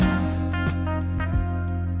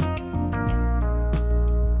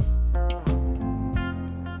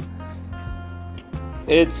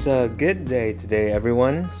It's a good day today,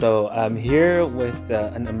 everyone. So I'm here with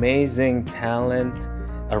an amazing talent,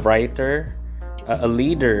 a writer, a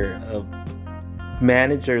leader, a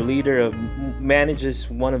manages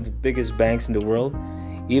one of the biggest banks in the world.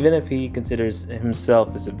 Even if he considers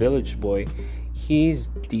himself as a village boy, he's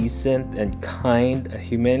decent and kind, a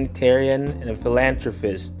humanitarian and a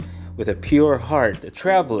philanthropist with a pure heart, a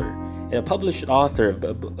traveler, and a published author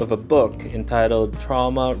of a book entitled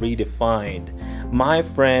Trauma Redefined. My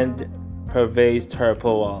friend Pervez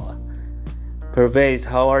Tarapowala. Pervez,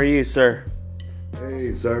 how are you, sir?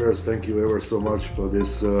 Hey Cyrus, thank you ever so much for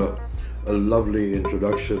this a lovely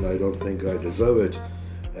introduction. I don't think I deserve it.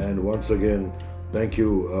 And once again, thank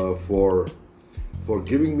you for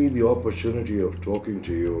giving me the opportunity of talking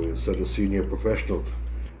to you as such a senior professional.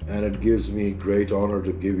 And it gives me great honor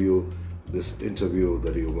to give you this interview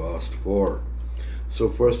that you've asked for. So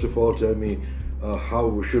first of all, tell me,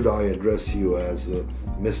 how should I address you, as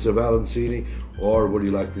Mr. Valancini, or would you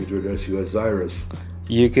like me to address you as Cyrus?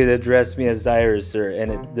 You could address me as Cyrus, sir,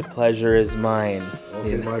 and the pleasure is mine.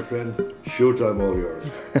 Okay, my friend, shoot, I'm all yours.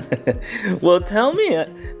 Well, tell me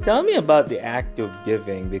about the act of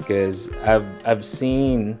giving, because I've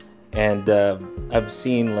seen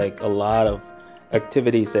like a lot of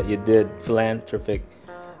activities that you did, philanthropic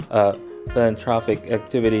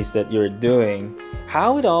activities that you're doing.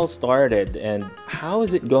 How it all started and how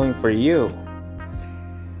is it going for you?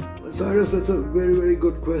 Cyrus, that's a very, very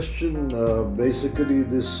good question. Basically,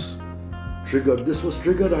 this was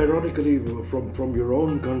triggered ironically from your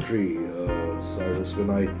own country, Cyrus, when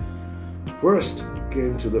I first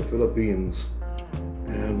came to the Philippines,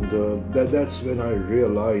 and that's when I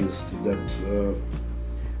realized that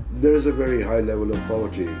there is a very high level of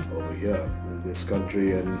poverty over here in this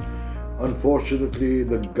country, and unfortunately,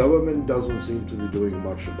 the government doesn't seem to be doing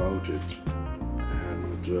much about it,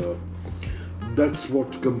 and that's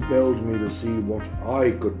what compelled me to see what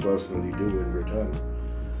I could personally do in return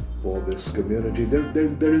for this community.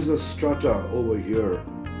 There is a strata over here,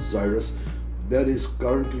 Cyrus, that is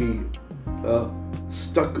currently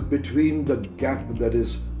stuck between the gap that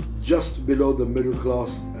is just below the middle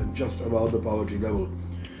class and just above the poverty level.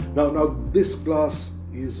 Now this class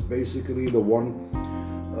is basically the one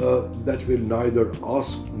that will neither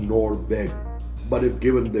ask nor beg, but if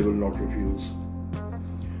given, they will not refuse.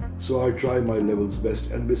 So I try my level's best,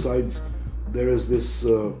 and besides, there is this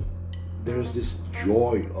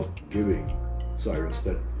joy of giving, Cyrus,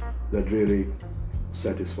 that really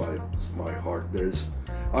satisfies my heart.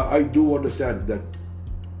 I do understand that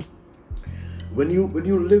when you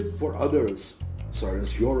live for others,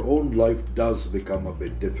 Cyrus, your own life does become a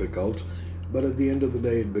bit difficult, but at the end of the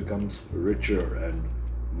day, it becomes richer and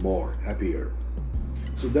more happier.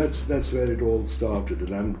 So that's where it all started,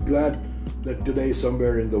 and I'm glad that today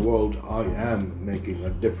somewhere in the world I am making a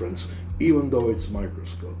difference, even though it's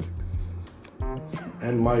microscopic.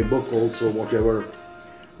 And my book also, whatever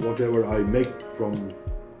I make from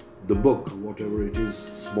the book, whatever it is,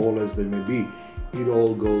 small as they may be, it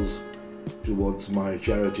all goes towards my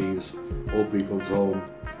charities, Old People's Home,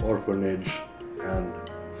 orphanage, and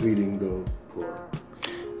feeding the poor.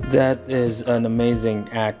 That is an amazing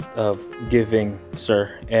act of giving, sir,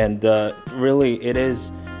 and really it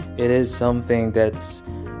is something that's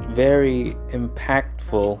very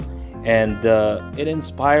impactful, and it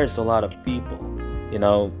inspires a lot of people.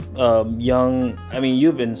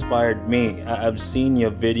 You've inspired me. I've seen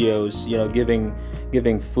your videos,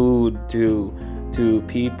 giving food to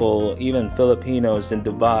people, even Filipinos in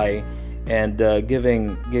Dubai, and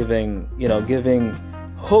giving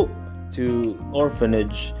hope to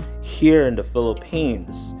orphanage here in the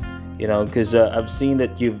Philippines. Because I've seen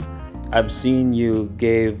you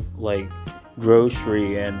gave like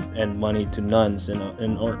grocery and money to nuns in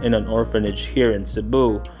an orphanage here in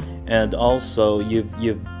Cebu, and also you've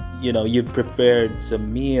prepared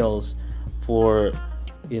some meals for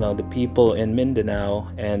the people in Mindanao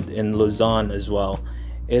and in Luzon as well.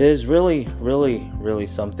 It is really, really, really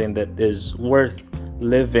something that is worth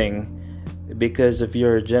living because of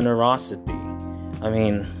your generosity. I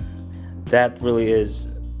mean, that really is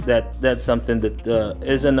that's something that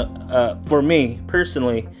isn't for me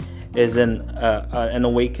personally is an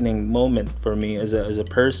awakening moment for me as a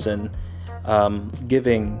person,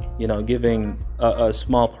 giving a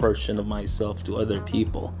small portion of myself to other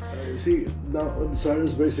people. See, now,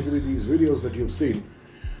 Cyrus, basically these videos that you've seen,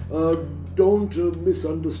 don't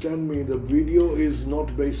misunderstand me. The video is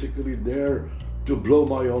not basically there to blow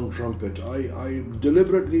my own trumpet. I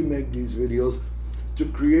deliberately make these videos to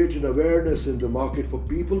create an awareness in the market for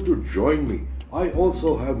people to join me. I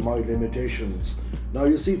also have my limitations. Now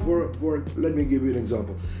you see, for let me give you an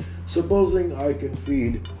example. Supposing I can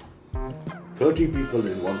feed 30 people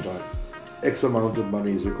in one time, X amount of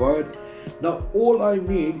money is required. Now all I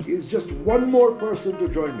need is just one more person to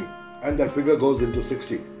join me, and that figure goes into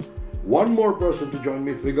 60. One more person to join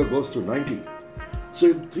me, figure goes to 90. So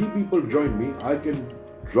if 3 people join me, I can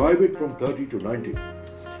drive it from 30 to 90.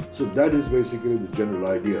 So that is basically the general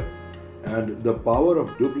idea. And the power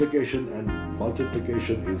of duplication and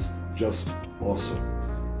multiplication is just awesome.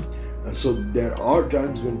 And so there are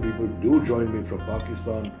times when people do join me from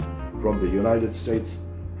Pakistan, from the United States,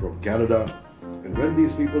 from Canada. And when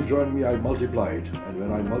these people join me, I multiply it. And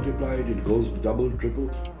when I multiply it, it goes double, triple,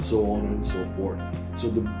 so on and so forth. So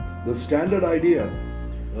the standard idea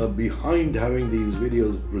behind having these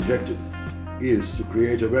videos projected is to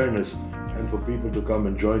create awareness and for people to come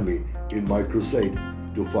and join me in my crusade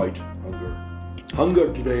to fight hunger.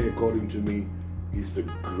 Hunger today, according to me, is the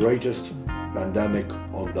greatest pandemic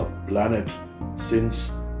on the planet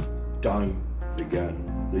since time began.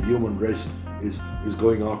 The human race is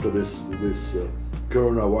going after this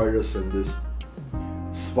coronavirus and this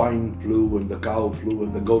swine flu and the cow flu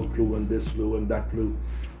and the goat flu and this flu and that flu.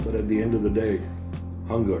 But at the end of the day,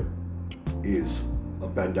 hunger is a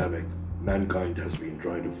pandemic mankind has been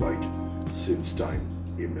trying to fight since time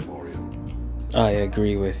immemorial. I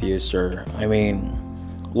agree with you, sir. I mean,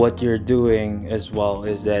 what you're doing as well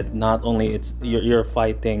is that not only you're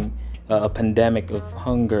fighting a pandemic of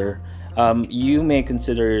hunger. You may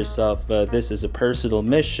consider yourself this as a personal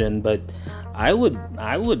mission, but I would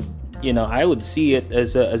see it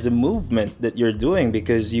as a movement that you're doing,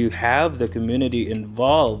 because you have the community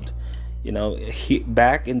involved.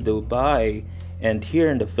 Back in Dubai and here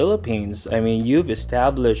in the Philippines, I mean, you've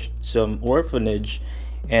established some orphanage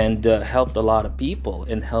and helped a lot of people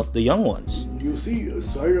and helped the young ones. You see,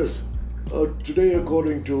 Cyrus, today,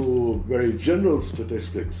 according to very general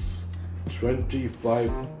statistics,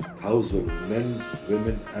 25,000 men,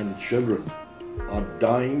 women, and children are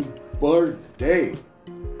dying per day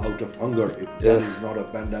out of hunger. If that is not a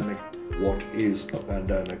pandemic, what is a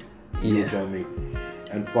pandemic? You tell me.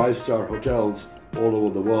 And 5-star hotels all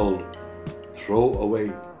over the world throw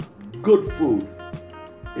away good food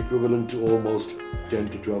equivalent to almost $10,000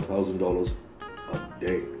 to $12,000 a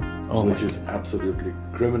day, which is absolutely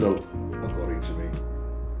criminal, according to me.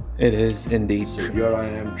 It is indeed So true. here I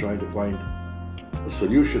am trying to find a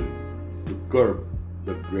solution to curb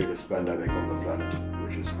the greatest pandemic on the planet,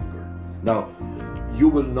 which is hunger. Now, you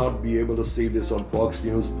will not be able to see this on Fox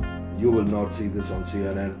News. You will not see this on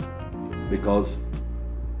CNN because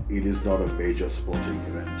it is not a major sporting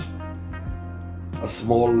event. A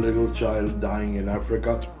small little child dying in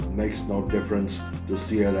Africa makes no difference to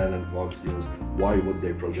CNN and Fox News. Why would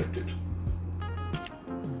they project it?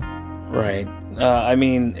 Right. I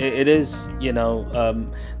mean, it is,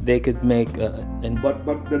 they could make But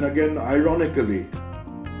then again, ironically,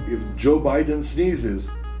 if Joe Biden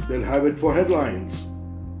sneezes, they'll have it for headlines.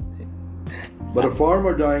 But a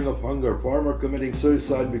farmer dying of hunger, farmer committing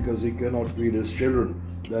suicide because he cannot feed his children,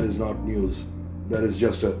 that is not news. That is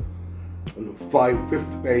just a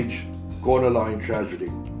fifth page corner line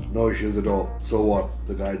tragedy. No issues at all. So what?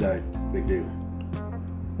 The guy died. Big deal.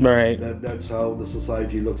 right. That's how the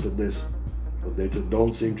society looks at this. But they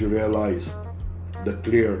don't seem to realize the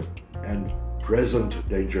clear and present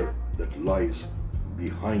danger that lies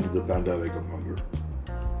behind the pandemic of hunger.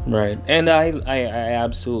 Right. And I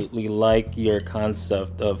absolutely like your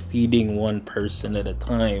concept of feeding one person at a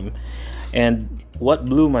time. And what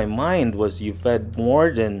blew my mind was you fed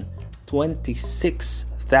more than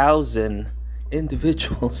 26,000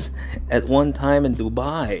 individuals at one time in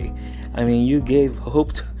Dubai. I mean, you gave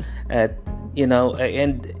hope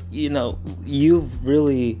you've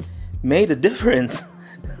really made a difference.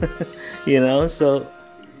 So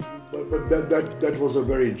But that was a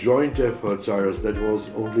very joint effort, Cyrus. That was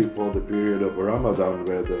only for the period of Ramadan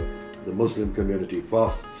where the Muslim community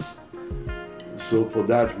fasts. So for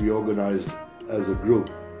that we organized as a group,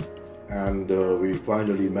 and we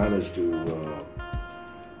finally managed to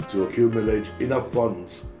accumulate enough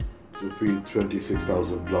funds to feed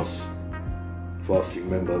 26,000 plus fasting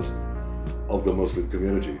members of the Muslim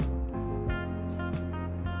community.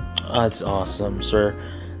 that's awesome, sir.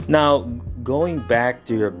 Now, going back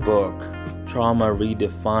to your book, Trauma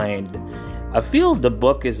Redefined, I feel the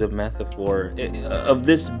book is a metaphor of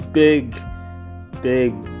this big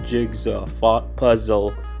jigsaw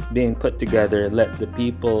puzzle being put together. Let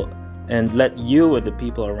you and the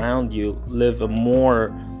people around you live a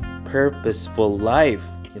more purposeful life.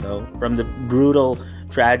 From the brutal,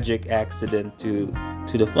 tragic accident to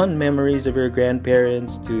the fun memories of your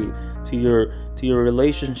grandparents, to your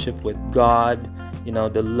relationship with God,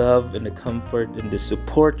 the love and the comfort and the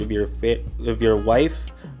support of your wife,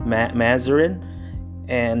 Mazarin,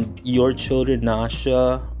 and your children,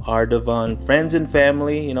 Nasha, Ardavan, friends and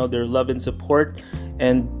family, their love and support,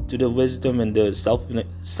 and to the wisdom and the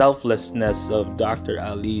selflessness of Dr.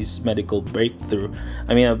 Ali's medical breakthrough.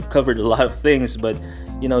 I mean, I've covered a lot of things, but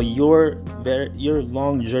your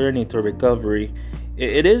long journey to recovery,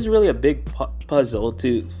 it is really a big puzzle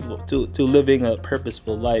to living a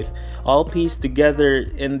purposeful life, all pieced together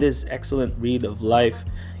in this excellent read of life.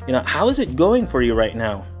 How is it going for you right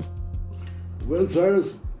now? Well,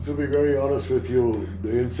 Cyrus, to be very honest with you,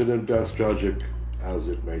 the incident, as tragic as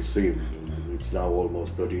it may seem, it's now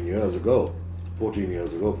almost 13 years ago, 14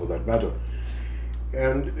 years ago for that matter.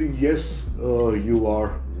 And yes, you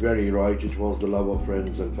are very right. It was the love of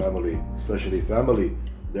friends and family, especially family,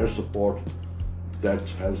 their support, that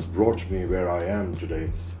has brought me where I am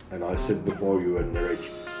today. And I sit before you and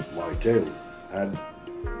narrate my tale. Had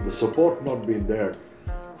the support not been there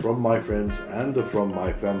from my friends and from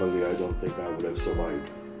my family, I don't think I would have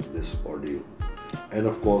survived this ordeal. And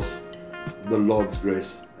of course, the Lord's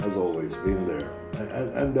grace has always been there.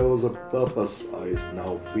 And there was a purpose I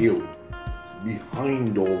now feel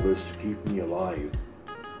behind all this to keep me alive.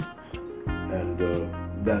 And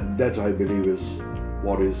that I believe is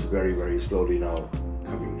what is very, very slowly now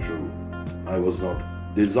coming true. I was not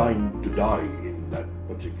designed to die in that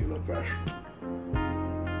particular fashion.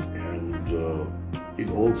 And it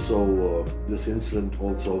also, this incident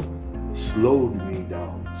also slowed me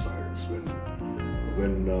down, Cyrus.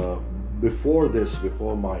 When before the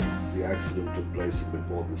accident took place and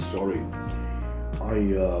before this story,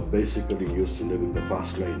 I basically used to live in the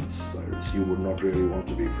fast lanes, Cyrus. You would not really want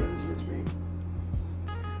to be friends with me.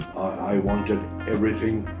 I wanted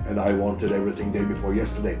everything, and I wanted everything day before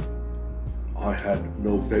yesterday. I had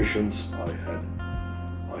no patience. I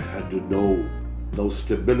had no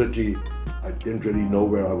stability. I didn't really know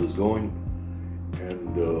where I was going,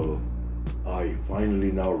 and I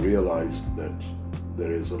finally now realized that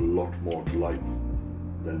there is a lot more to life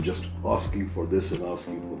than just asking for this and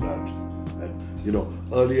asking for that. And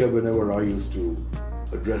earlier, whenever I used to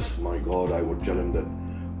address my God, I would tell him that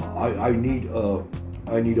I need a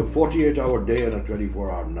 48-hour day and a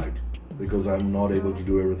 24-hour night, because I'm not able to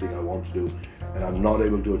do everything I want to do, and I'm not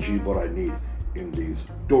able to achieve what I need in these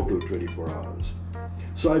total 24 hours.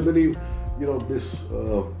 So I believe, this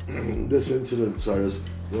incident, Cyrus,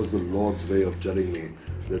 was the Lord's way of telling me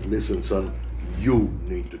that, listen, son, you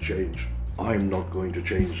need to change. I'm not going to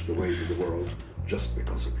change the ways of the world just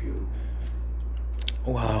because of you.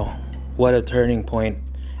 Wow, what a turning point.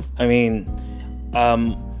 I mean,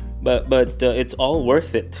 but it's all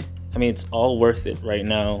worth it. I mean, it's all worth it right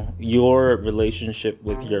now. Your relationship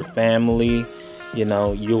with your family,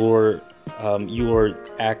 your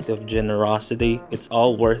act of generosity, it's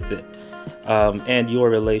all worth it. And your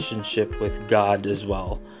relationship with God as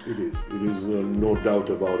well. It is no doubt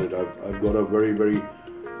about it. I've got a very, very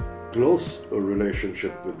close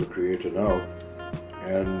relationship with the Creator now.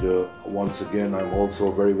 And once again, I'm also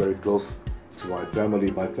very, very close to my family.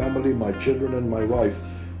 My family, my children, and my wife,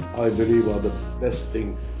 I believe, are the best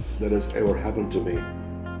thing that has ever happened to me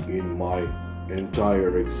in my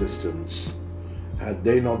entire existence. Had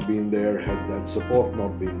they not been there, had that support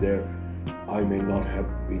not been there, I may not have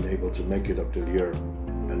been able to make it up till here,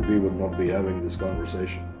 and we would not be having this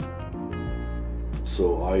conversation.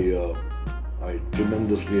 So I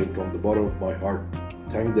tremendously, and from the bottom of my heart,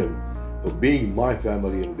 thank them for being my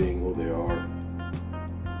family and being who they are.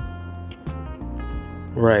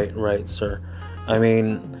 Right, sir. I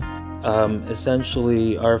mean,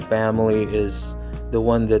 essentially, our family is the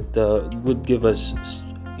one that would give us,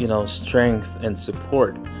 strength and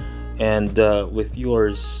support. And with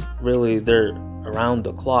yours, really, they're around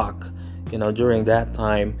the clock, during that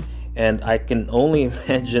time. And I can only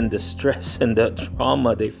imagine the stress and the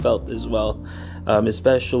trauma they felt as well,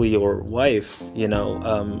 especially your wife.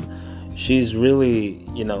 She's really,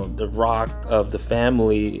 the rock of the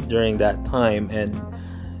family during that time, and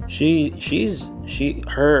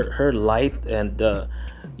her light and her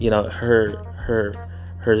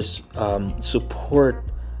support,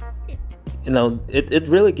 it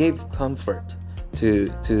really gave comfort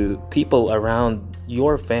to people around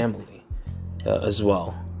your family as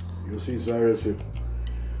well. You see, Cyrus,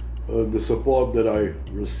 the support that I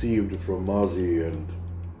received from Mazi, and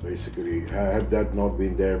basically, had that not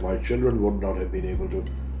been there, my children would not have been able to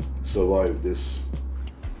survive this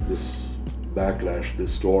backlash,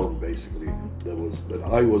 this storm, basically, that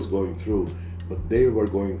I was going through. But they were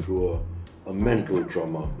going through a mental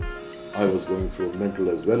trauma. I was going through a mental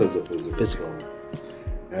as well as a physical trauma.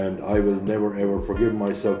 and I will never ever forgive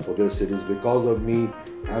myself for this. It is because of me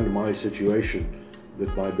and my situation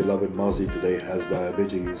that my beloved Mazi today has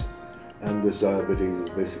diabetes, and this diabetes is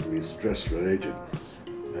basically stress related,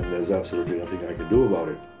 and there's absolutely nothing I can do about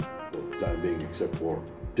it for the time being except for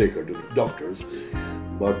take her to the doctors.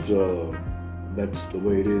 But that's the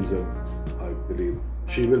way it is, and I believe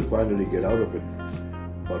she will finally get out of it.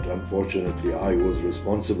 But unfortunately, I was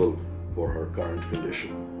responsible for her current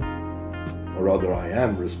condition, or rather I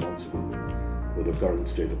am responsible for the current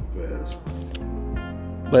state of affairs.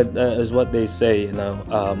 But as what they say,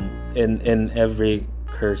 in every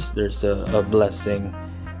curse there's a blessing.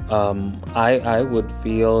 I would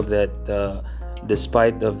feel that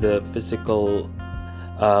despite of the physical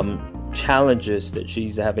challenges that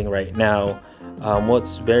she's having right now,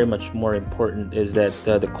 what's very much more important is that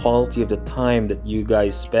the quality of the time that you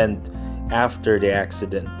guys spent after the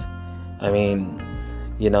accident. I mean,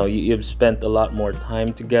 you've spent a lot more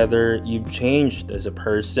time together. You've changed as a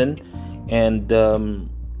person, and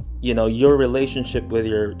your relationship with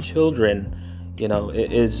your children,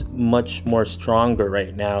 is much more stronger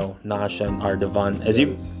right now, Nasha and Ardavan.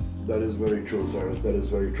 That is very true, Cyrus. That is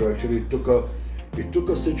very true. Actually, it took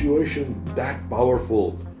a situation that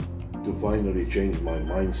powerful to finally change my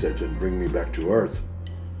mindset and bring me back to earth.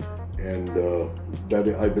 And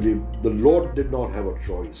that I believe the Lord did not have a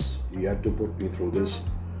choice. He had to put me through this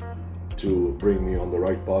to bring me on the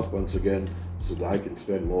right path once again, so that I can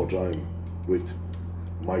spend more time with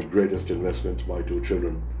my greatest investment, my two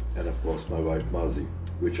children, and of course my wife Mazi,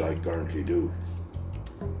 which I currently do.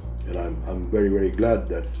 And I'm very, very glad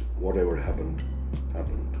that whatever happened.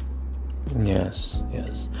 Yes.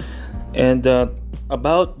 And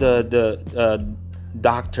about the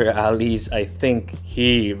Dr. Ali's, I think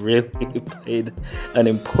he really played an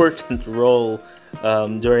important role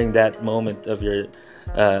during that moment of your.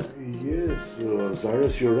 Yes,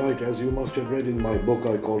 Cyrus, you're right. As you must have read in my book,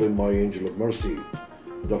 I call him my angel of mercy,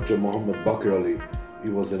 Dr. Muhammad Bakr Ali. He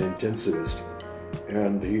was an intensivist,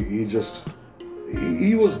 and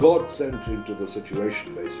he was God sent into the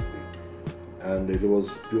situation, basically. And it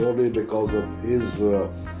was purely because of his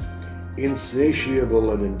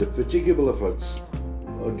insatiable and indefatigable efforts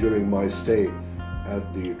during my stay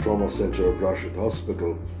at the trauma center of Rashid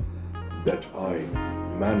Hospital that I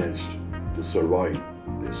managed to survive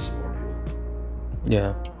this ordeal.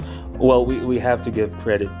 Yeah. Well, we have to give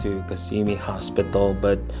credit to Qasimi Hospital,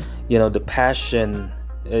 but the passion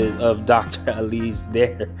of Dr. Ali's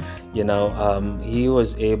there. He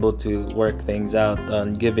was able to work things out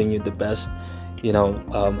on giving you the best,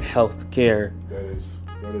 health care.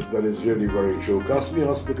 That is really very true. Qasimi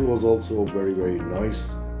Hospital was also very, very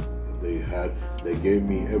nice. They gave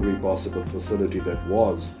me every possible facility that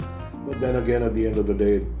was, but then again, at the end of the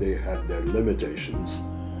day, they had their limitations,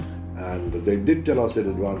 and they did tell us in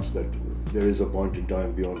advance that there is a point in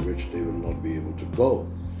time beyond which they will not be able to go.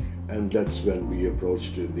 And that's when we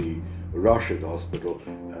approached the Rashid Hospital,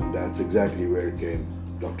 and that's exactly where came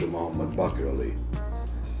Dr. Muhammad Bakr Ali.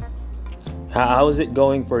 How is it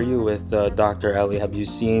going for you with Dr. Ali? Have you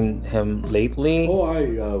seen him lately?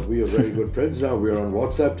 Oh, we are very good friends now. We are on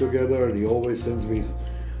WhatsApp together, and he always sends me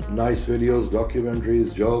nice videos,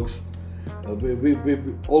 documentaries, jokes.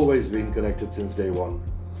 We've always been connected since day one.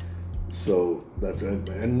 So that's,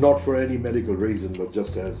 and not for any medical reason, but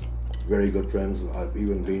just as very good friends. I've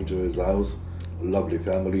even been to his house, a lovely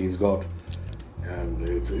family he's got, and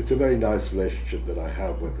it's a very nice relationship that I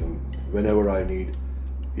have with him. Whenever I need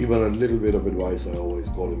even a little bit of advice, I always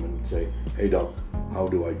call him and say, "Hey doc, how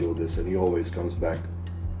do I do this?" And he always comes back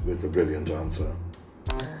with a brilliant answer.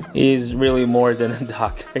 He's really more than a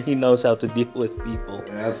doctor. He knows how to deal with people.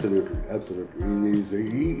 Absolutely.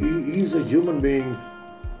 He's a human being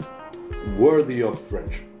worthy of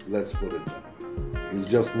friendship. Let's put it that way. He's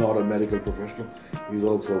just not a medical professional. He's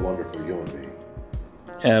also a wonderful human being.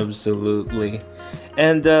 Absolutely.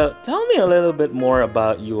 And tell me a little bit more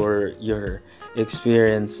about your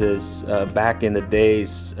experiences back in the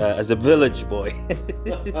days as a village boy.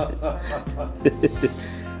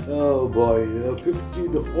 Oh boy,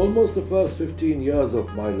 almost the first 15 years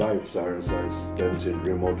of my life, Cyrus, I spent in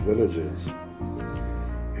remote villages.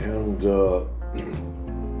 And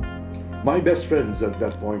my best friends at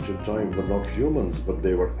that point in time were not humans, but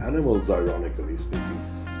they were animals, ironically speaking.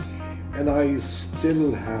 And I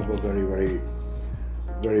still have a very, very,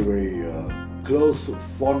 very, very close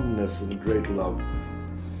fondness and great love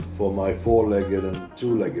for my four-legged and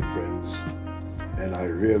two-legged friends. And I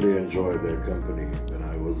really enjoy their company. When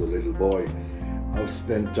I was a little boy, I've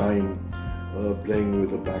spent time playing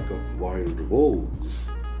with a pack of wild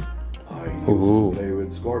wolves. I used to play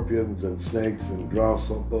with scorpions and snakes and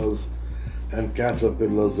grasshoppers and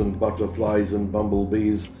caterpillars and butterflies and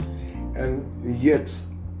bumblebees, and yet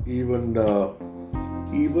even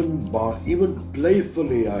even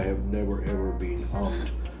playfully, I have never ever been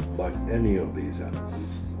harmed by any of these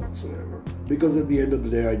animals whatsoever. Because at the end of the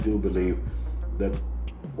day, I do believe that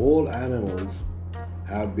all animals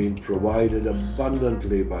have been provided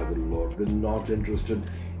abundantly by the Lord. They're not interested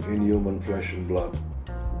in human flesh and blood.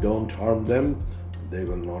 Don't harm them, they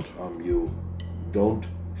will not harm you. Don't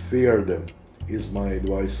fear them, is my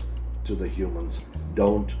advice to the humans.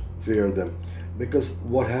 Don't fear them. Because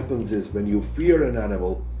what happens is when you fear an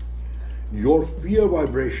animal, your fear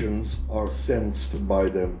vibrations are sensed by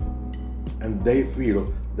them, and they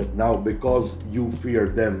feel that now because you fear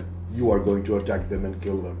them, you are going to attack them and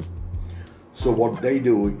kill them. So what they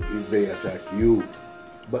do is they attack you,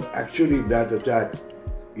 but actually that attack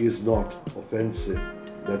is not offensive.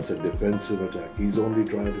 That's a defensive attack. He's only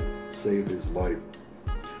trying to save his life.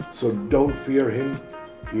 So don't fear him.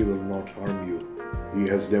 He will not harm you. He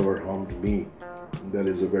has never harmed me. That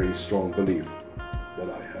is a very strong belief that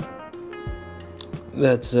I have.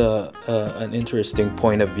 That's an interesting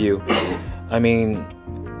point of view. I mean,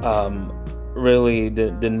 really,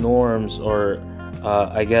 the norms, or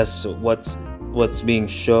I guess what's being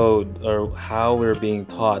showed, or how we're being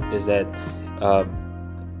taught, is that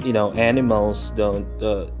animals don't.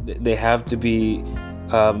 They have to be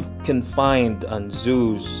confined on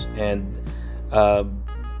zoos, and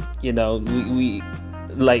we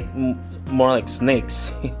like more like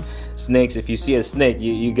snakes. Snakes. If you see a snake,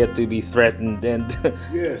 you get to be threatened, and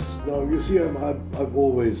Yes. Now you see, I've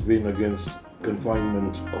always been against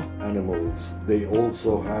confinement of animals. They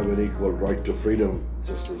also have an equal right to freedom,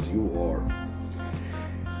 just as you are.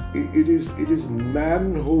 It is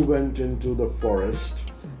man who went into the forest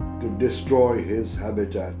to destroy his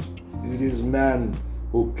habitat. It is man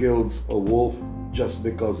who kills a wolf just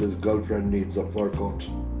because his girlfriend needs a fur coat.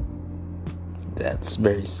 that's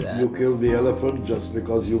very sad. You kill the elephant just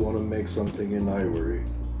because you want to make something in ivory.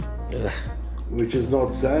 Ugh. Which is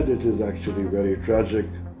not sad, it is actually very tragic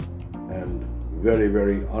and very,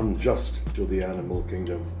 very unjust to the animal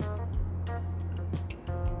kingdom.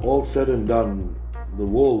 All said and done, the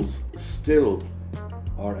wolves still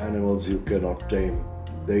are animals you cannot tame.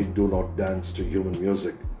 They do not dance to human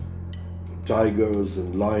music. Tigers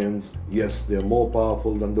and lions, yes, they're more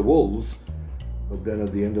powerful than the wolves, but then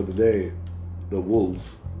at the end of the day, the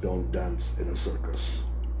wolves don't dance in a circus.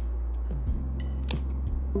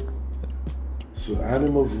 So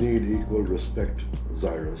animals need equal respect,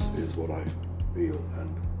 Cyrus, is what I feel.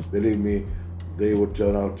 And believe me, they would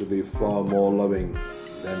turn out to be far more loving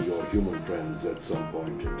than your human friends at some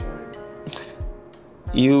point in time.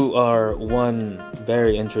 You are one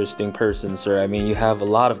very interesting person, sir. I mean, you have a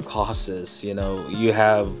lot of causes. You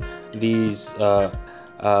have these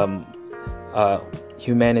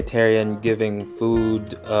humanitarian, giving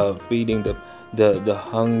food, feeding the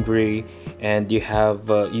hungry, and you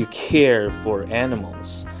care for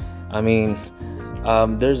animals. I mean,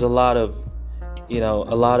 there's a lot of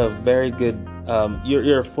very good.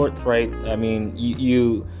 You're forthright. I mean,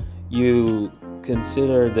 you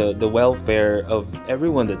consider the welfare of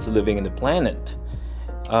everyone that's living in the planet.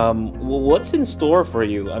 What's in store for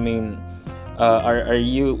you? I mean,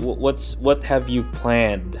 what have you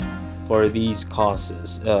planned for these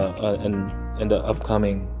causes in the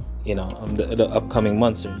upcoming the upcoming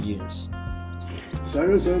months or years?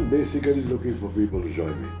 Cyrus, I'm basically looking for people to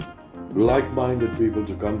join me. Like-minded people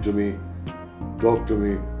to come to me, talk to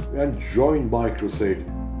me, and join my crusade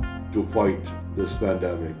to fight this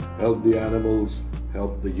pandemic. Help the animals,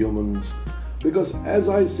 help the humans. Because as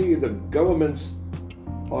I see, the governments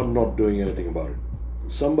are not doing anything about it.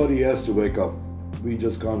 Somebody has to wake up. We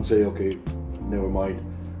just can't say, okay, never mind,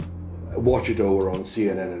 watch it over on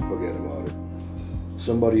CNN and forget about it.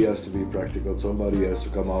 Somebody has to be practical. Somebody has to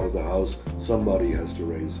come out of the house. Somebody has to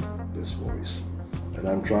raise this voice. And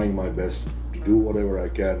I'm trying my best to do whatever I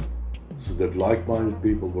can so that like-minded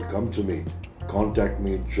people would come to me, contact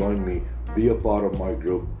me, join me, be a part of my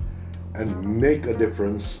group, and make a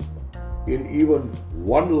difference in even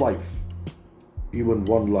one life. Even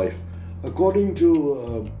one life. According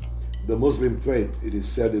to the Muslim faith, it is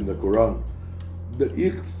said in the Quran that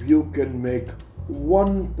if you can make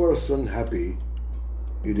one person happy,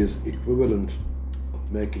 it is equivalent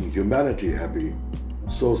of making humanity happy.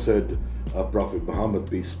 So said Prophet Muhammad,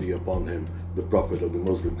 peace be upon him, the prophet of the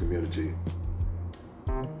Muslim community.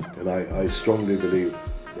 And I strongly believe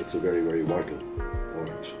that's a very, very vital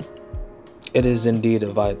point. It is indeed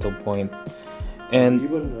a vital point. And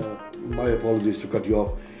even, my apologies to cut you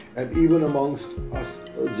off, and even amongst us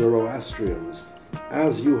Zoroastrians,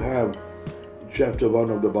 as you have chapter 1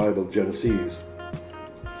 of the Bible, Genesis,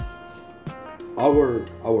 our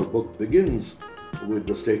book begins with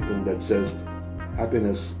the statement that says,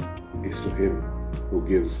 happiness is to him who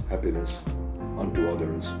gives happiness unto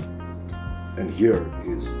others. And here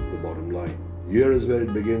is the bottom line. Here is where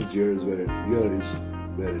it begins, here is where it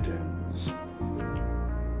ends.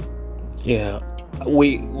 Yeah,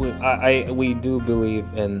 we do believe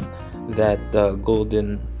in that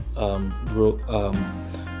golden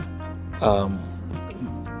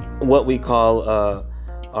what we call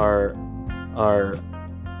our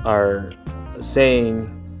saying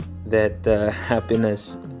that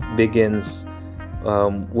happiness begins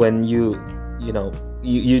when you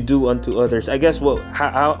do unto others. I guess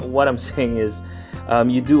what I'm saying is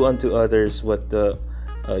you do unto others what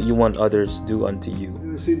you want others do unto you.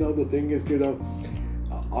 You see, now the thing is,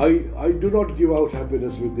 I do not give out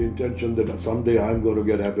happiness with the intention that someday I'm going to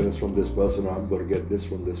get happiness from this person, or I'm going to get this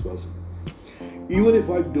from this person. Even if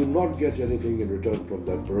I do not get anything in return from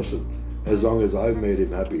that person, as long as I've made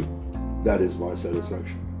him happy, that is my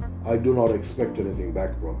satisfaction. I do not expect anything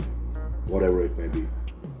back from him, whatever it may be.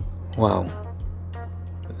 Wow.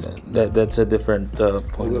 That's a different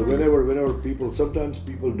point of view. Whenever sometimes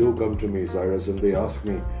people do come to me, Cyrus, and they ask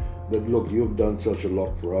me that, look, you've done such a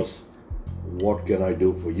lot for us. What can I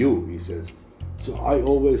do for you? He says. So I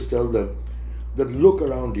always tell them that look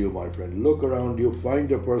around you, my friend. Look around you.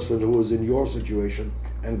 Find a person who is in your situation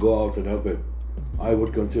and go out and help him. I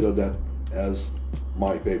would consider that as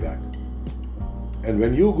my payback. And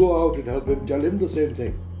when you go out and help him, tell him the same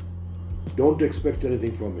thing. Don't expect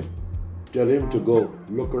anything from him. Tell him to go,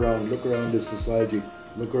 look around his society,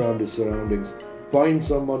 look around his surroundings, find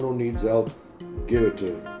someone who needs help, give it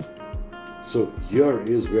to him. So here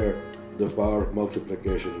is where the power of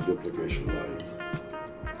multiplication and duplication lies.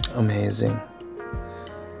 Amazing.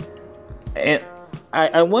 And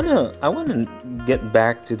I wanna get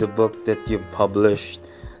back to the book that you published.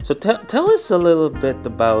 So tell us a little bit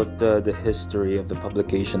about the history of the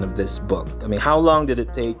publication of this book. I mean, how long did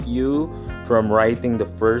it take you from writing the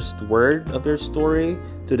first word of your story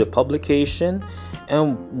to the publication?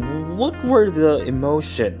 And what were the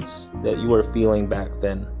emotions that you were feeling back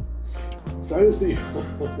then? Seriously,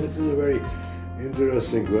 this is a very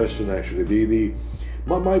interesting question, actually.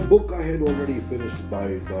 My book I had already finished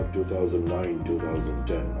by about 2009,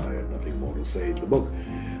 2010. I had nothing more to say in the book.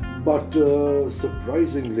 But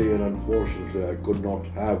surprisingly and unfortunately, I could not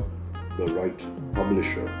have the right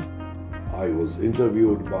publisher. I was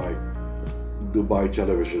interviewed by Dubai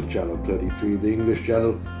Television Channel 33, the English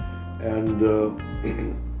channel, and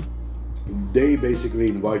they basically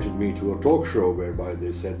invited me to a talk show whereby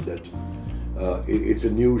they said that it's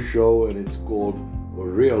a new show and it's called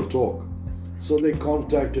Real Talk. So they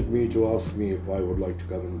contacted me to ask me if I would like to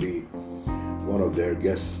come and be one of their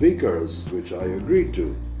guest speakers, which I agreed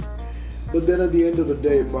to. But then at the end of the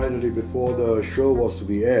day, finally, before the show was to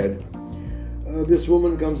be aired, this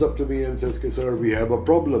woman comes up to me and says, "Sir, we have a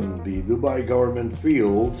problem. The Dubai government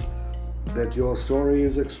feels that your story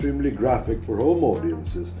is extremely graphic for home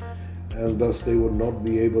audiences, and thus they would not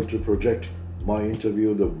be able to project my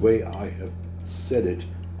interview the way I have said it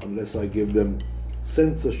unless I give them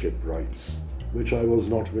censorship rights, which I was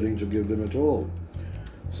not willing to give them at all."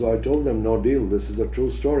 So I told them, no deal, this is a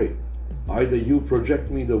true story. Either you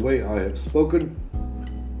project me the way I have spoken,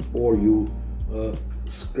 or you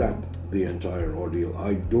scrap the entire ordeal.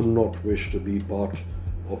 I do not wish to be part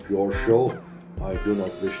of your show. I do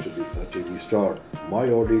not wish to be a TV star. My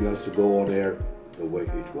ordeal has to go on air the way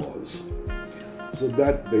it was. So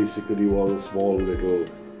that basically was a small little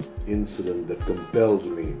incident that compelled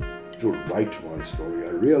me to write my story.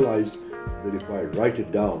 I realized that if I write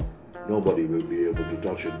it down, nobody will be able to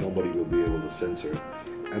touch it, nobody will be able to censor it,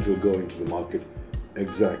 and it will go into the market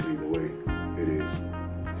exactly the way it is.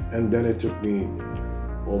 And then it took me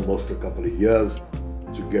almost a couple of years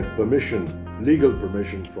to get permission, legal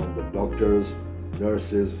permission from the doctors,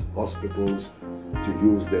 nurses, hospitals to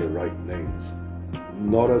use their right names.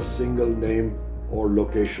 Not a single name or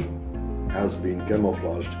location has been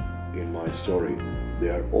camouflaged in my story. They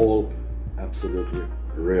are all absolutely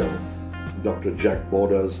real. Dr. Jack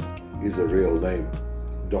Borders is a real name.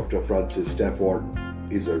 Dr. Francis Stafford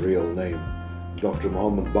is a real name. Dr.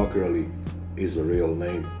 Muhammad Bakr Ali is a real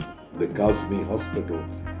name. The Kazmi Hospital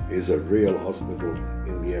is a real hospital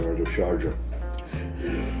in the Emirate of Sharjah.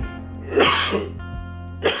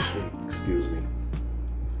 Excuse me.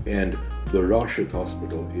 And the Rashid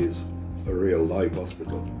Hospital is a real live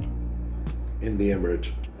hospital in the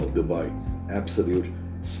Emirate of Dubai. Absolute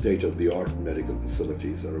state-of-the-art medical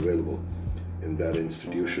facilities are available in that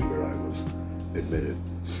institution where I was admitted.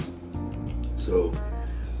 So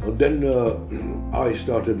Then I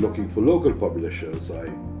started looking for local publishers. I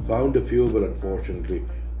found a few, but unfortunately,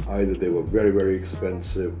 either they were very, very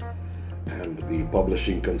expensive and the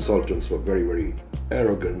publishing consultants were very, very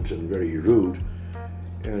arrogant and very rude.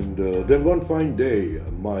 And then one fine day,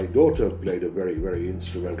 my daughter played a very, very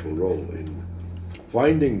instrumental role in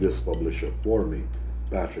finding this publisher for me,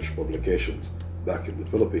 Patrish Publications, back in the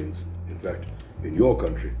Philippines, in fact, in your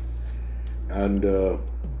country. And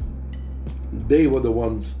they were the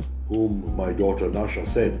ones whom my daughter Nasha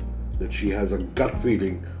said that she has a gut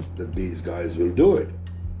feeling that these guys will do it.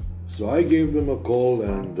 So I gave them a call,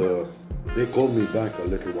 and they called me back a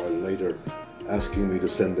little while later asking me to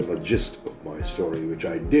send them a gist of my story, which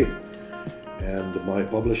I did. And my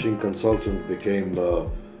publishing consultant became a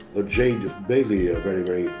Jade Bailey, a very,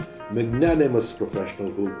 very magnanimous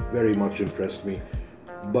professional who very much impressed me.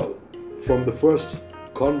 But from the first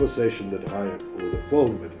conversation that I had over the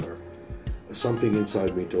phone with her, something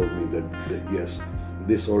inside me told me that yes,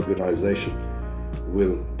 this organization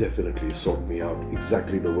will definitely sort me out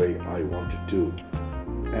exactly the way I wanted to.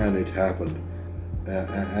 And it happened.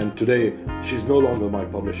 And today, she's no longer my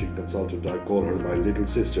publishing consultant. I call her my little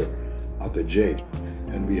sister, Ate Jade,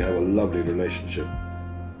 and we have a lovely relationship.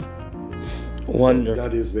 Wonderful. So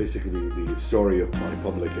that is basically the story of my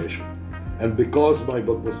publication. And because my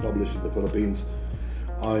book was published in the Philippines,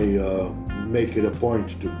 I make it a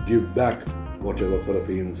point to give back whatever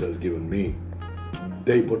Philippines has given me.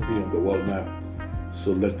 They put me on the world map,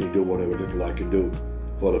 so let me do whatever little I can do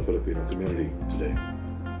for the Filipino community today.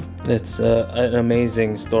 That's an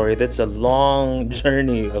amazing story. That's a long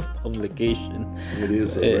journey of publication. It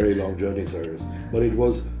is a very long journey, Cyrus, but it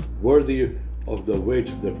was worthy of the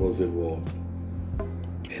weight that was involved.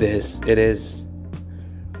 It is. It is.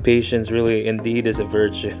 Patience really indeed is a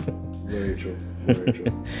virtue. Very true. Very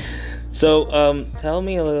true. So, tell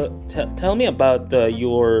me a little. Tell me about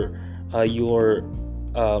your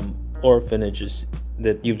orphanages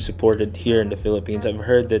that you've supported here in the Philippines. I've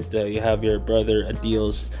heard that you have your brother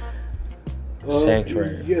Adil's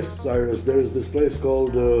sanctuary. Yes, Cyrus. There is this place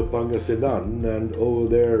called Pangasinan, and over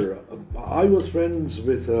there, I was friends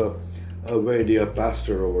with a very dear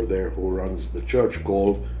pastor over there who runs the church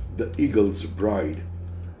called the Eagle's Bride,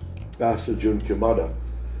 Pastor Jun Kumada,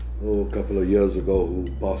 a couple of years ago, who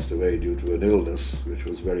passed away due to an illness, which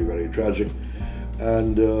was very, very tragic.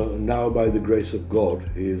 And now, by the grace of God,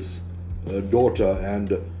 his daughter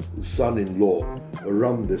and son-in-law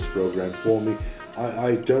run this program for me.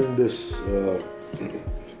 I turned this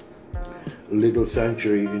little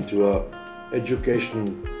sanctuary into a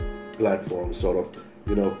education platform, sort of,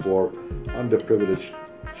 for underprivileged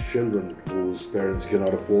children whose parents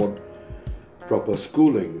cannot afford proper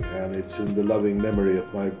schooling. And it's in the loving memory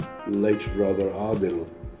of my late brother Adil,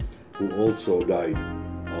 who also died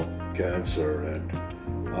of cancer, and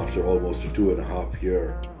after almost a 2.5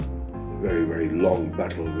 year very, very long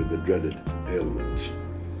battle with the dreaded ailment.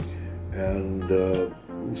 And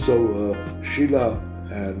so Sheila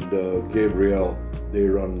and Gabriel, they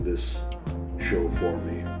run this show for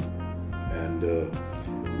me. And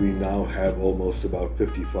we now have almost about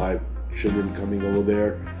 55 children coming over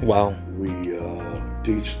there. Wow. We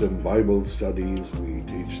teach them Bible studies, we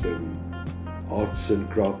teach them arts and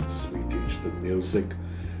crafts, we teach them music,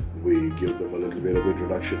 we give them a little bit of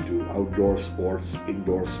introduction to outdoor sports,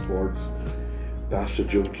 indoor sports. Pastor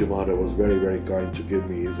Jun Kumada was very, very kind to give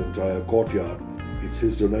me his entire courtyard. It's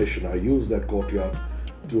his donation. I use that courtyard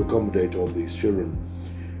to accommodate all these children.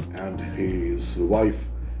 And his wife,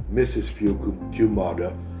 Mrs.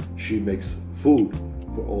 Kumada, she makes food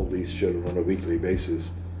for all these children on a weekly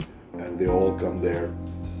basis. And they all come there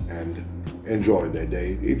and enjoy their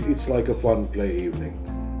day. It's like a fun play evening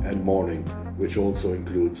and morning, which also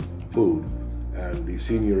includes food. And the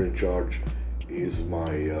senior in charge is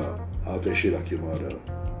my Ate Sheila Kumada,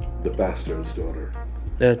 the pastor's daughter.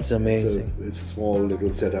 That's amazing. It's a small little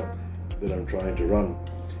setup that I'm trying to run.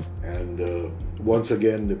 And once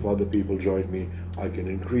again, if other people join me, I can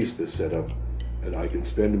increase this setup and I can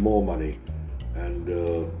spend more money and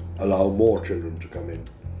allow more children to come in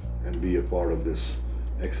and be a part of this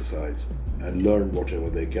exercise and learn whatever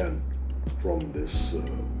they can from this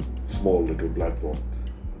small little platform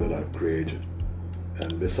that I've created.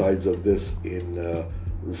 And besides of this, in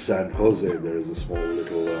San Jose, there is a small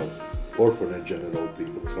little orphanage and an old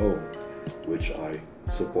people's home, which I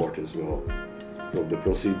support as well. From the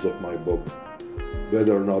proceeds of my book,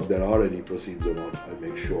 whether or not there are any proceeds or not, I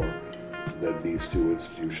make sure that these two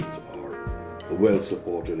institutions are well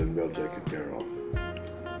supported and well taken care of.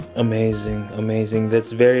 Amazing, amazing.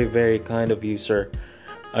 That's very, very kind of you, sir.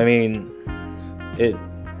 I mean,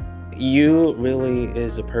 you really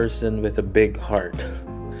is a person with a big heart.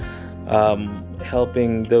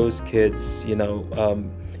 helping those kids,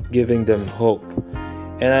 giving them hope.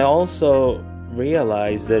 And I also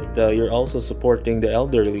realized that you're also supporting the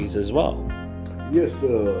elderlies as well. Yes,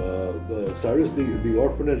 Cyrus, the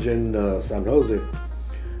orphanage in San Jose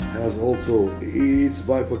has also, it's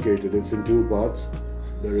bifurcated, it's in two parts.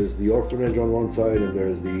 There is the orphanage on one side, and there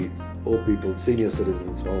is the old people, senior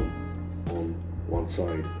citizens home on one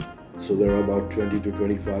side. So there are about 20 to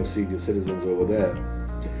 25 senior citizens over there.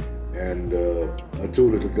 And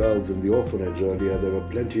two little girls in the orphanage earlier. There were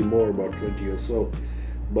plenty more, about 20 or so.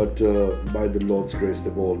 But by the Lord's grace,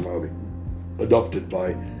 they've all now been adopted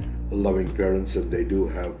by loving parents, and they do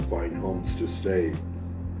have fine homes to stay.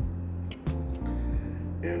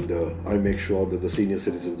 And I make sure that the senior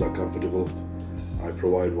citizens are comfortable. I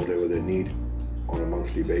provide whatever they need on a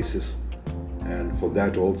monthly basis. And for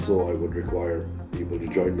that also, I would require people to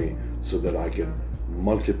join me so that I can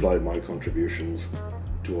multiply my contributions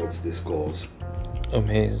towards this cause.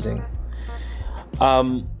 Amazing.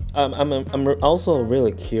 I'm also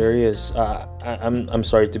really curious. I'm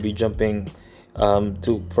sorry to be jumping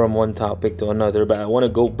to from one topic to another, but I want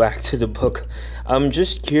to go back to the book. I'm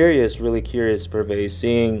just curious, really curious, Pervez,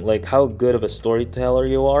 seeing like how good of a storyteller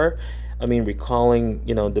you are. I mean, recalling,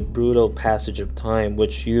 the brutal passage of time,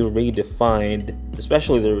 which you redefined,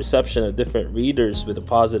 especially the reception of different readers with the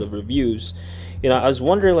positive reviews. I was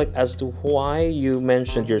wondering, like, as to why you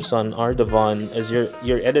mentioned your son Ardavan as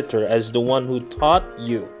your editor, as the one who taught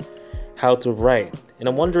you how to write. And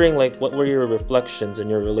I'm wondering, like, what were your reflections and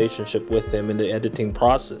your relationship with him in the editing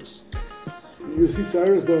process? You see,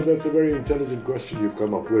 Cyrus, though, that's a very intelligent question you've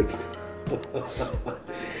come up with.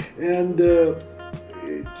 And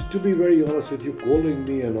to be very honest with you, calling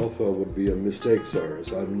me an author would be a mistake,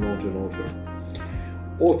 Cyrus. I'm not an author.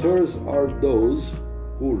 Authors are those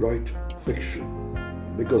who write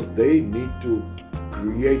fiction because they need to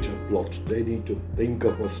create a plot. They need to think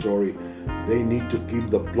of a story. They need to keep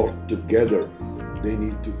the plot together. They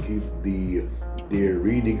need to keep their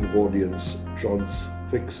reading audience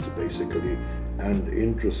transfixed, basically, and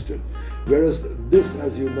interested. Whereas this,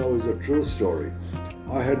 as you know, is a true story.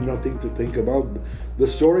 I had nothing to think about. The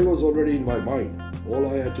story was already in my mind. All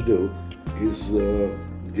I had to do is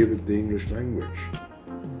give it the English language.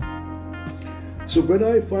 So when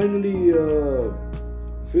I finally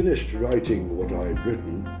finished writing what I had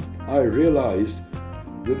written, I realized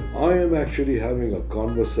that I am actually having a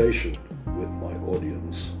conversation with my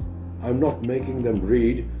audience. I'm not making them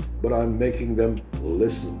read, but I'm making them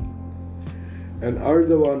listen. And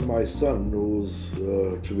Ardavan, my son, who's,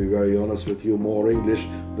 to be very honest with you, more English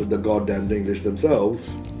than the goddamned English themselves.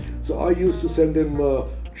 So I used to send him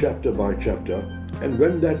chapter by chapter. And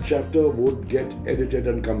when that chapter would get edited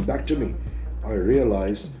and come back to me, I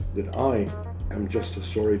realized that I am just a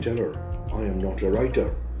storyteller. I am not a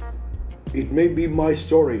writer. It may be my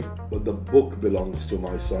story, but the book belongs to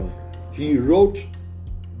my son. He wrote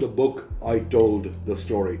the book, I told the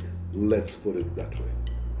story. Let's put it that way.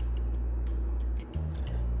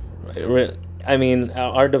 I mean,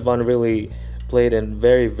 Ardavan really played a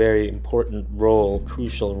very, very important role,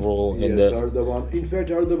 crucial role in Yes, Ardavan. In fact,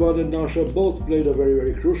 Ardavan and Nasha both played a very,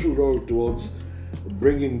 very crucial role towards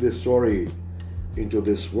bringing this story into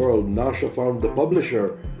this world. Nasha found the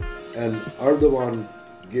publisher, and Ardavan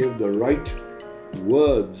gave the right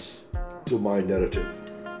words to my narrative,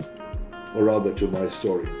 or rather to my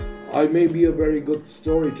story. I may be a very good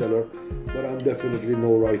storyteller, but I'm definitely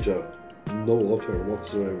no writer, no author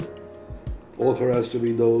whatsoever. Author has to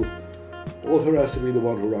be the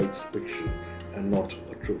one who writes fiction and not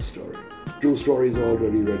a true story. True stories are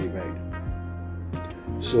already ready-made.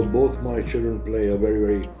 So both my children play a very,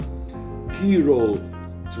 very key role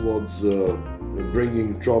towards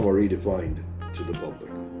bringing Trauma Redefined to the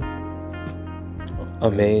public.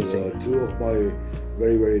 Amazing. And, two of my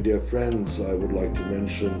very, very dear friends I would like to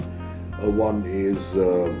mention. One is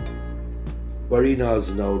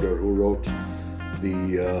Parinaz Nauder, who wrote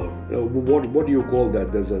what do you call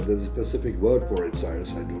that? There's a specific word for it,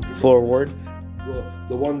 Cyrus. I don't remember. Forward? Well,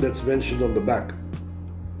 the one that's mentioned on the back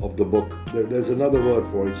of the book. There's another word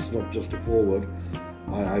for it. It's not just a forward.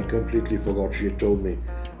 I completely forgot. She had told me.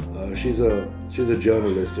 She's a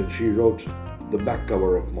journalist, and she wrote the back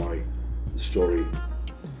cover of my story.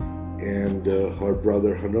 And her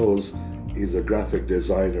brother Hanoz is a graphic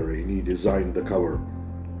designer, and he designed the cover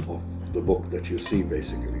of the book that you see,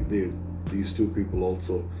 basically. These two people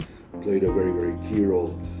also played a very, very key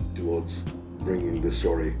role towards bringing the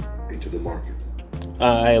story into the market.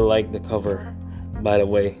 I like the cover, by the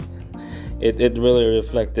way. It really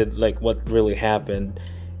reflected like what really happened,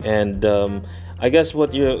 and I guess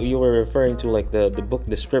what you were referring to, like the book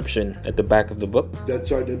description at the back of the book. That's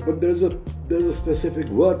right. But there's a specific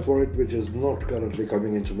word for it which is not currently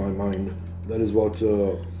coming into my mind. That is what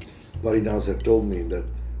Parinaz had told me, that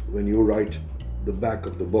when you write the back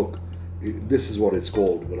of the book, this is what it's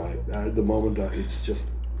called. But at the moment, it's just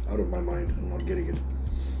out of my mind. I'm not getting it.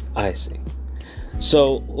 I see.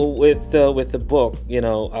 So with the book,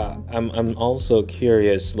 I'm also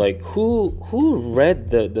curious, like who read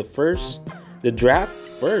the draft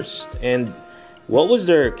first, and what was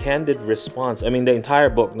their candid response? I mean, the entire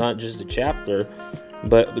book, not just the chapter,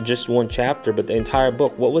 but just one chapter, but the entire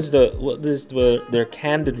book. What is their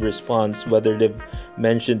candid response? Whether they've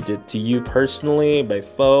mentioned it to you personally, by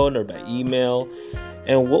phone or by email,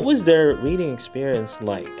 and what was their reading experience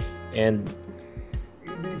like? And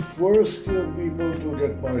the first people to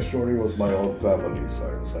get my story was my own family,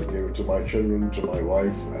 Cyrus. I gave it to my children, to my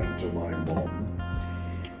wife, and to my mom.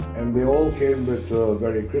 And they all came with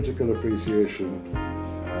very critical appreciation,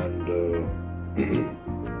 and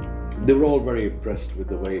they were all very impressed with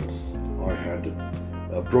the way I had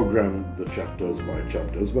programmed the chapters by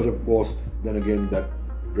chapters. But of course, then again, that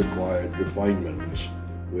required refinement,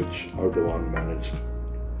 which Ardawan managed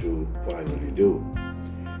to finally do.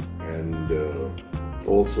 And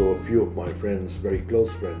also a few of my friends, very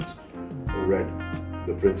close friends, read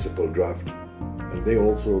the principal draft, and they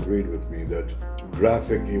also agreed with me that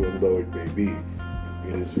graphic, even though it may be,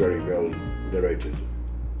 it is very well narrated.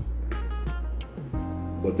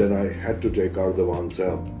 But then I had to take Ardawan's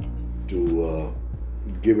help to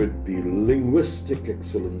give it the linguistic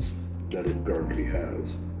excellence that it currently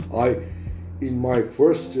has. In my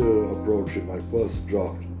first approach, in my first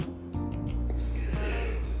draft,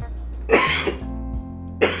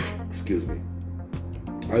 excuse me,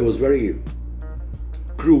 I was very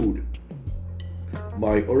crude.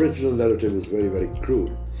 My original narrative is very, very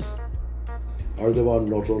crude. Ardawan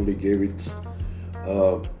not only gave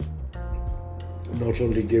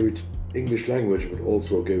it English language, but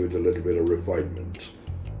also gave it a little bit of refinement.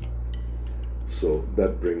 So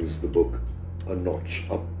that brings the book a notch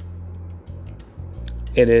up.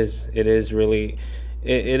 it is really,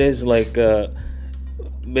 it is like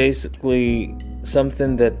basically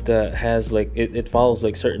something that has like it follows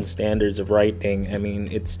like certain standards of writing. I mean,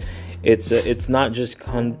 it's not just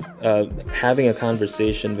having a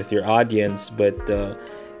conversation with your audience, but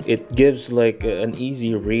it gives like an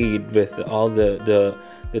easy read with all the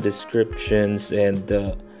descriptions and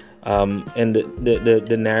the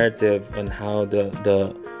narrative and how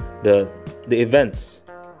the events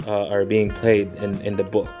are being played in the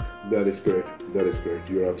book. That is correct. That is correct.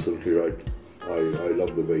 You're absolutely right. I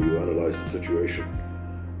love the way you analyze the situation.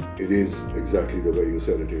 It is exactly the way you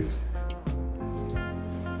said it is.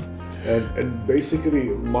 And basically,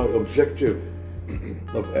 my objective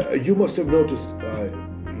of you must have noticed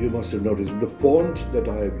the font that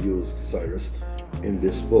I have used, Cyrus, in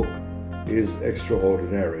this book is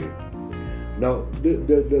extraordinary. Now,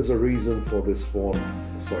 there's a reason for this font,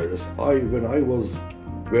 Cyrus. When I was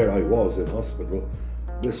where I was in hospital,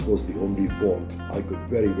 this was the only font I could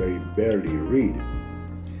very, very barely read.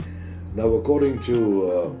 Now, according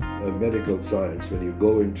to medical science, when you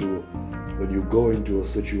go into a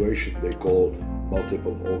situation they call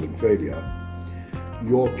multiple organ failure,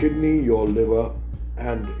 your kidney, your liver,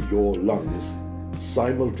 and your lungs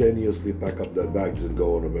simultaneously pack up their bags and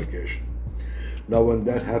go on a vacation. Now, when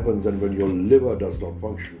that happens and when your liver does not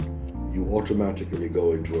function, you automatically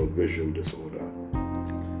go into a visual disorder.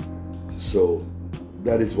 So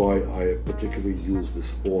that is why I particularly use this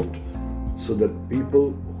font, so that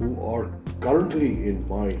people who are currently in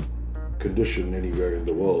my condition anywhere in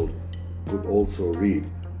the world could also read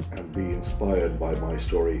and be inspired by my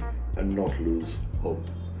story and not lose hope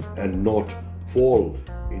and not fall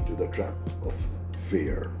into the trap of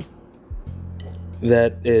fear.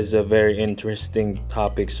 That is a very interesting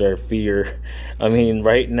topic, sir. Fear. I mean,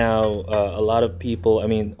 right now, a lot of people. I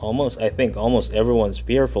mean, I think almost everyone's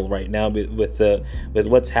fearful right now with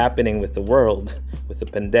what's happening with the world, with the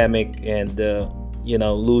pandemic, and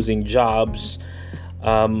losing jobs.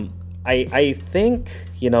 I think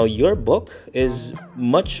your book is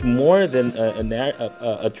much more than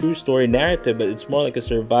a true story narrative, but it's more like a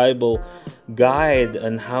survival guide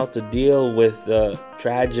on how to deal with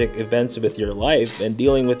tragic events with your life and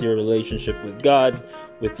dealing with your relationship with God,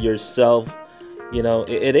 with yourself.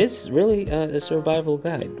 It is really a survival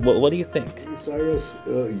guide. What do you think? Cyrus,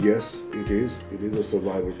 yes, it is. It is a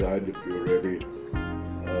survival guide if you really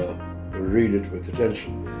read it with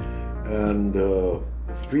attention. And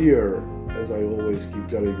fear, as I always keep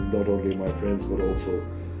telling not only my friends but also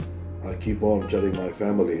I keep on telling my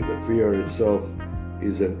family, that fear itself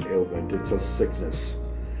is an ailment, it's a sickness.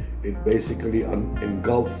 It basically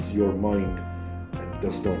engulfs your mind and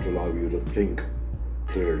does not allow you to think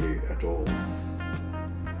clearly at all.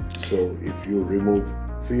 So if you remove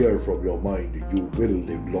fear from your mind, you will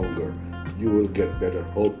live longer, you will get better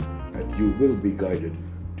hope, and you will be guided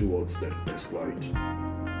towards that best light.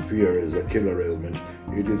 Fear is a killer ailment.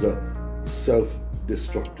 It is a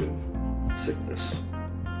self-destructive sickness.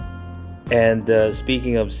 And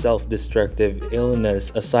speaking of self-destructive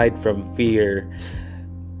illness, aside from fear,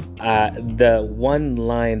 the one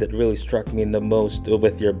line that really struck me the most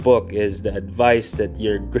with your book is the advice that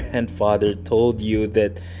your grandfather told you,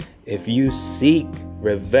 that if you seek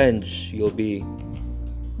revenge, you'll be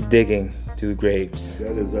digging two graves.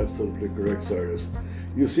 That is absolutely correct, Cyrus.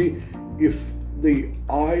 You see, if the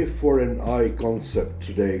eye for an eye concept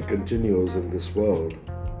today continues in this world,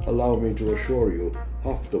 allow me to assure you,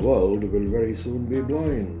 half the world will very soon be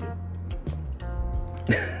blind.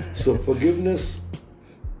 So forgiveness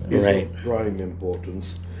is of prime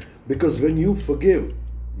importance, because when you forgive,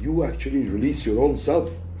 you actually release your own self.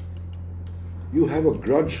 You have a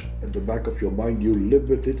grudge at the back of your mind, you live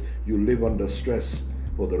with it, you live under stress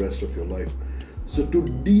for the rest of your life. So to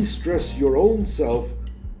de-stress your own self,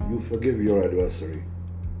 you forgive your adversary.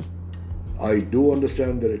 I do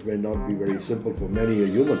understand that it may not be very simple for many a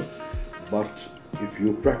human, but if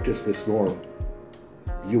you practice this norm,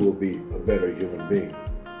 you will be a better human being.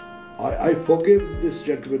 I forgive this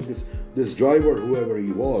gentleman, this driver, whoever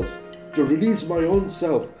he was, to release my own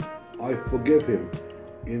self. I forgive him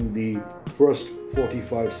in the first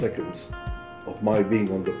 45 seconds of my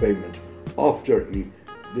being on the pavement, after he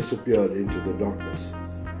disappeared into the darkness.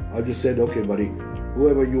 I just said, okay, buddy,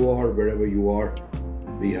 whoever you are, wherever you are,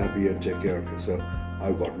 be happy and take care of yourself.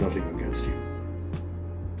 I've got nothing against you.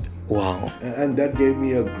 Wow. And that gave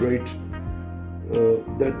me a great,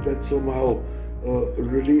 that somehow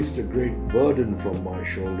released a great burden from my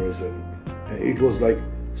shoulders, and it was like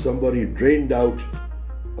somebody drained out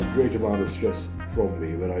a great amount of stress from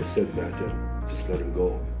me when I said that and just let him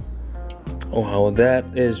go. Wow, that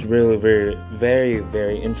is really very, very,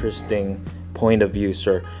 very interesting point of view,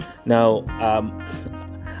 sir. Now,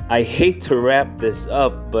 I hate to wrap this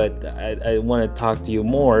up, but I want to talk to you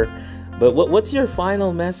more. But what's your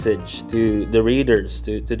final message to the readers,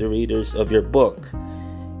 to the readers of your book?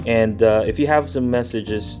 And if you have some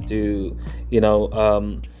messages to,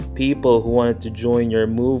 people who wanted to join your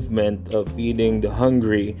movement of feeding the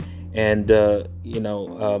hungry and,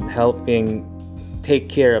 helping take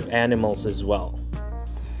care of animals as well.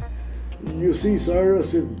 You see,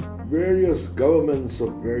 Cyrus, if various governments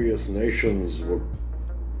of various nations would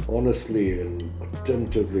honestly and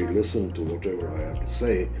attentively listen to whatever I have to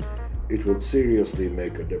say, it would seriously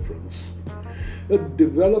make a difference.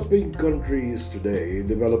 Developing countries today,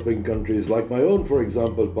 developing countries like my own, for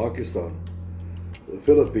example, Pakistan, the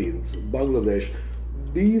Philippines, Bangladesh,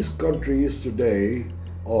 these countries today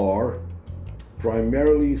are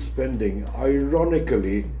primarily spending,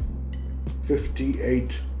 ironically,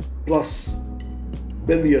 $58+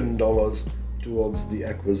 billion towards the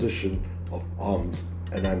acquisition of arms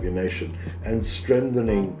and ammunition and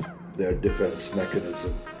strengthening their defense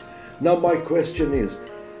mechanism. Now my question is,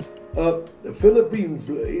 the Philippines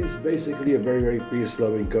is basically a very, very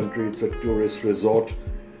peace-loving country. It's a tourist resort.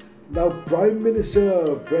 Now, Prime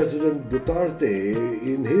Minister President Duterte,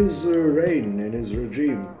 in his reign, in his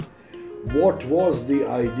regime, what was the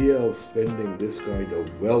idea of spending this kind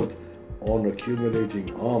of wealth on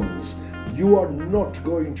accumulating arms? You are not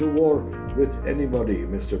going to war with anybody,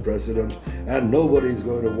 Mr. President, and nobody's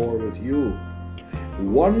going to war with you.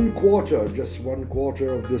 Just one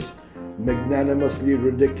quarter of this magnanimously,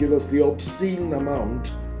 ridiculously obscene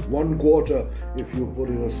amount, one quarter, if you put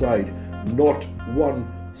it aside, not one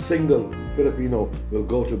single Filipino will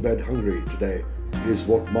go to bed hungry today, is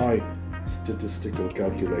what my statistical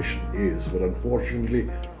calculation is. But unfortunately,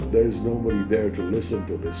 there is nobody there to listen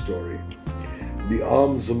to this story. The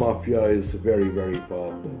arms mafia is very, very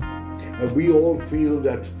powerful. And we all feel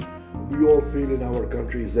in our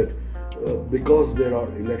countries that because there are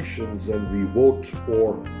elections and we vote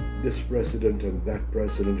for this president and that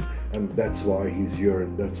president, and that's why he's here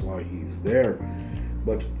and that's why he's there.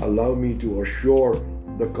 But allow me to assure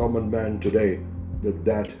the common man today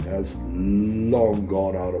that has long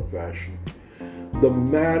gone out of fashion. The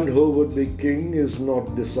man who would be king is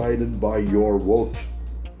not decided by your vote.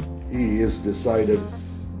 He is decided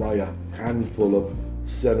by a handful of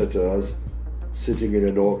senators sitting in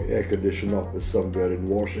an air-conditioned office somewhere in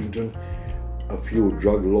Washington, a few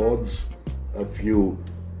drug lords, a few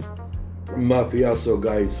mafioso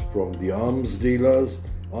guys from the arms dealers,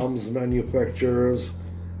 arms manufacturers,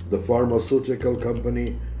 The pharmaceutical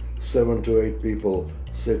company, 7 to 8 people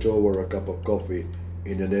sit over a cup of coffee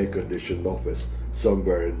in an air-conditioned office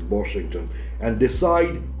somewhere in Washington and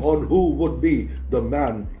decide on who would be the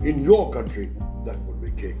man in your country that would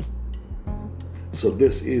be king. So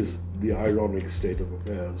this is the ironic state of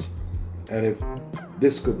affairs. And if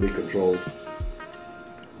this could be controlled,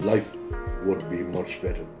 life would be much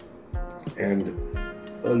better. And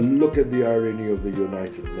look at the irony of the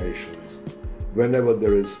United Nations. Whenever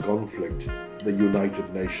there is conflict, the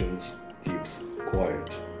United Nations keeps quiet.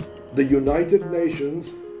 The United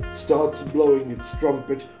Nations starts blowing its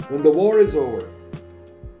trumpet when the war is over.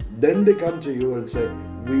 Then they come to you and say,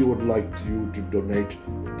 we would like you to donate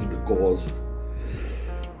to the cause.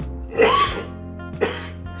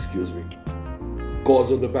 Excuse me.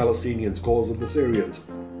 Cause of the Palestinians, cause of the Syrians.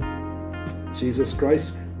 Jesus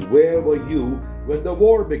Christ, where were you when the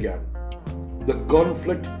war began? The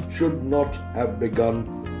conflict should not have begun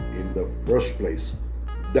in the first place.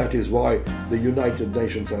 That is why the United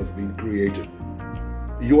Nations has been created.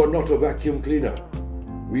 You are not a vacuum cleaner.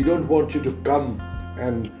 We don't want you to come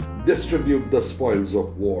and distribute the spoils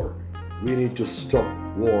of war. We need to stop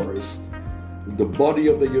wars. The body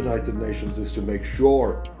of the United Nations is to make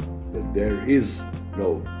sure that there is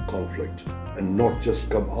no conflict and not just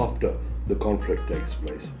come after the conflict takes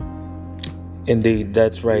place. Indeed,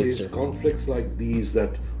 that's right, It is sir. conflicts like these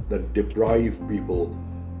that deprive people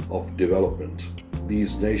of development.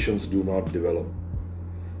 These nations do not develop.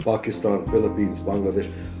 Pakistan, Philippines,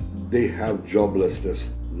 Bangladesh, they have joblessness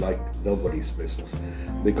like nobody's business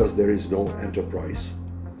because there is no enterprise.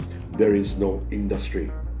 There is no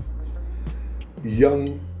industry.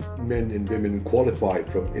 Young men and women qualify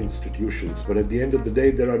from institutions, but at the end of the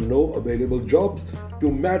day, there are no available jobs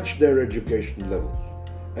to match their education level.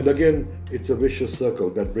 And again, it's a vicious circle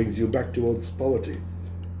that brings you back towards poverty.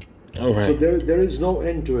 All right. So there is no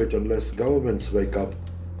end to it unless governments wake up,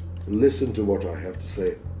 listen to what I have to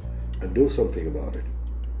say, and do something about it.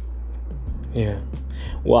 Yeah.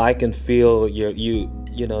 Well, I can feel you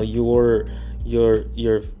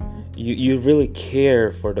really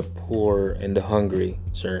care for the poor and the hungry,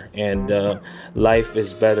 sir. And life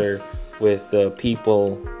is better with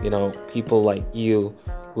people, people like you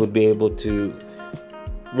who would be able to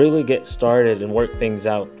really get started and work things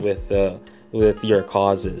out with your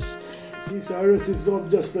causes. See, Cyrus, it's not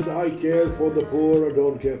just that I care for the poor or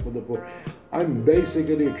don't care for the poor. I'm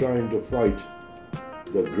basically trying to fight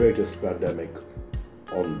the greatest pandemic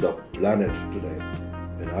on the planet today.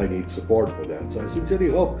 And I need support for that. So I sincerely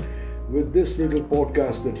hope with this little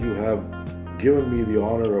podcast that you have given me the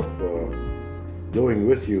honor of doing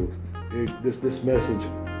with you, this message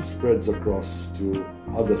spreads across to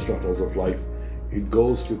other stratas of life. It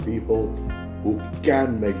goes to people who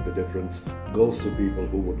can make the difference, goes to people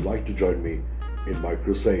who would like to join me in my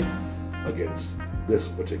crusade against this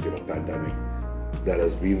particular pandemic that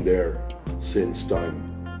has been there since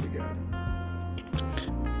time began.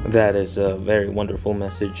 That is a very wonderful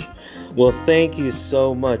message. Well, thank you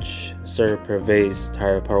so much, Sir Pervez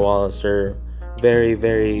Taraparwala, sir. Very,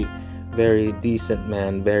 very, very decent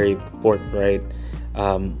man, very forthright.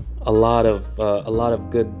 A lot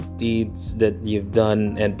of good deeds that you've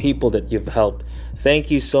done and people that you've helped.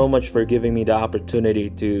 Thank you so much for giving me the opportunity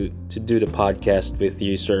to do the podcast with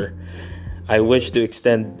you, sir. I wish to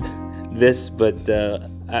extend this, but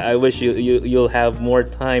I wish you'll have more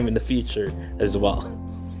time in the future as well.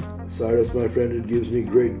 Cyrus, my friend, it gives me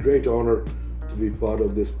great honor to be part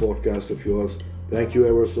of this podcast of yours. Thank you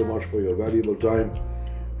ever so much for your valuable time.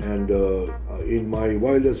 And in my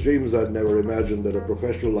wildest dreams, I'd never imagined that a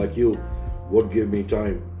professional like you would give me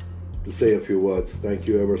time to say a few words. Thank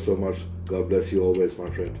you ever so much. God bless you always, my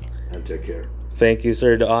friend, and take care. Thank you,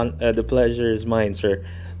 sir. The pleasure is mine, sir.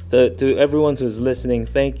 To everyone who's listening,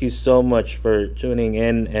 thank you so much for tuning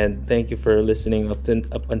in, and thank you for listening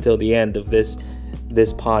up until the end of this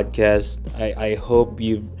podcast. I hope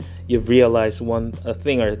you've realized a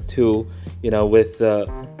thing or two, with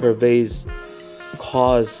Pervez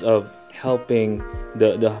cause of helping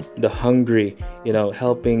the hungry,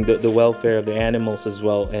 helping the welfare of the animals as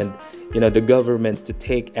well, and the government to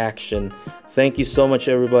take action. Thank you so much,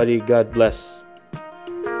 everybody. God bless.